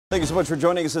Thank you so much for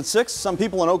joining us at 6. Some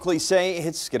people in Oakley say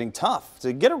it's getting tough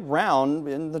to get around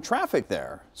in the traffic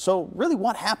there. So really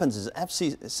what happens is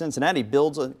FC Cincinnati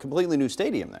builds a completely new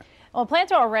stadium there. Well,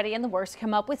 plans are already in the works to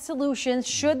come up with solutions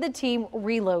should the team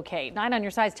relocate. 9 on your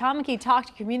side's Tom McKee talked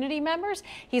to community members.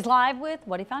 He's live with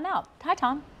what he found out. Hi,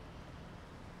 Tom.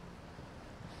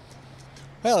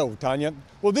 Hello, Tanya.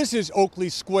 Well, this is Oakley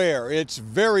Square. It's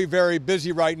very, very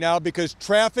busy right now because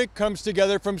traffic comes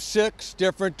together from 6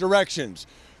 different directions.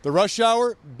 The rush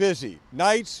hour, busy.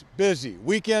 Nights, busy.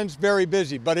 Weekends, very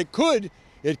busy. But it could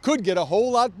get a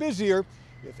whole lot busier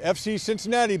if FC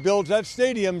Cincinnati builds that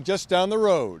stadium just down the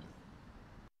road.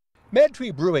 Mad Tree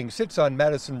Brewing sits on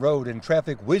Madison Road and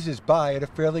traffic whizzes by at a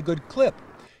fairly good clip.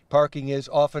 Parking is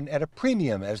often at a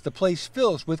premium as the place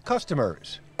fills with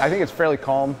customers. I think it's fairly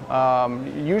calm.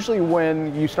 Usually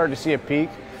when you start to see a peak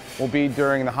will be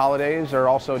during the holidays or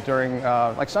also during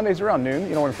like Sundays around noon,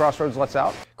 you know, when Crossroads lets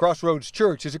out. Crossroads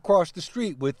Church is across the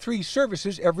street with 3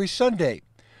 services every Sunday.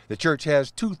 The church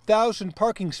has 2,000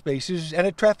 parking spaces and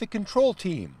a traffic control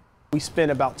team. We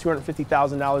spend about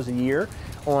 $250,000 a year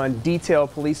on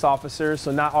detailed police officers,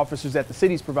 so not officers that the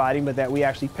city's providing, but that we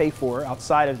actually pay for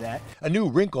outside of that. A new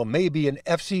wrinkle may be an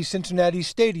FC Cincinnati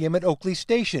stadium at Oakley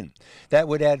Station. That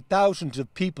would add thousands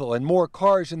of people and more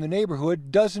cars in the neighborhood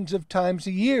dozens of times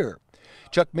a year.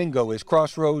 Chuck Mingo is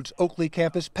Crossroads Oakley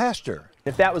campus pastor.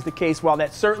 If that was the case, while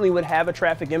that certainly would have a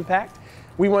traffic impact,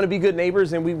 we want to be good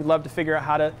neighbors and we would love to figure out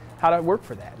how to work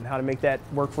for that and how to make that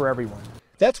work for everyone.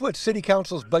 That's what City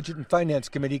Council's Budget and Finance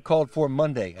Committee called for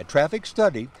Monday, a traffic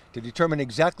study to determine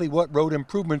exactly what road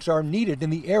improvements are needed in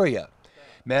the area.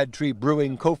 Mad Tree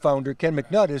Brewing co-founder Ken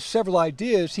McNutt has several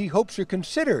ideas he hopes are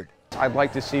considered. I'd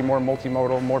like to see more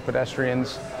multimodal, more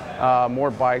pedestrians,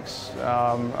 more bikes.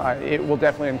 It will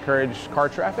definitely encourage car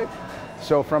traffic.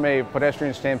 So from a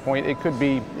pedestrian standpoint, there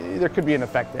could be an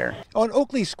effect there. On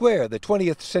Oakley Square, the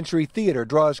 20th Century Theater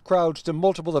draws crowds to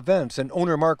multiple events, and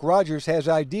owner Mark Rogers has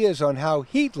ideas on how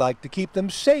he'd like to keep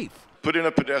them safe. Put in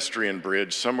a pedestrian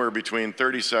bridge somewhere between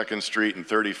 32nd Street and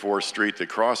 34th Street that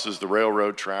crosses the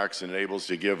railroad tracks and enables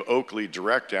to give Oakley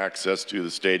direct access to the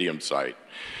stadium site.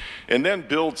 And then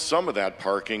build some of that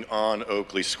parking on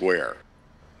Oakley Square.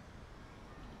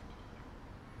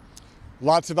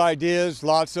 Lots of ideas,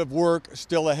 lots of work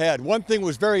still ahead. One thing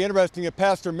was very interesting that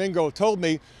Pastor Mingo told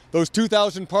me, those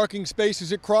 2,000 parking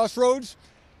spaces at Crossroads,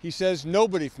 he says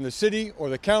nobody from the city or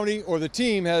the county or the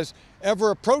team has ever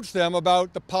approached them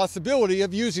about the possibility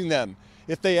of using them.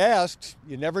 If they asked,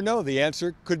 you never know, the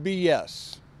answer could be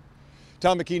yes.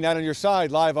 Tom McKee, 9 on your side,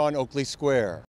 live on Oakley Square.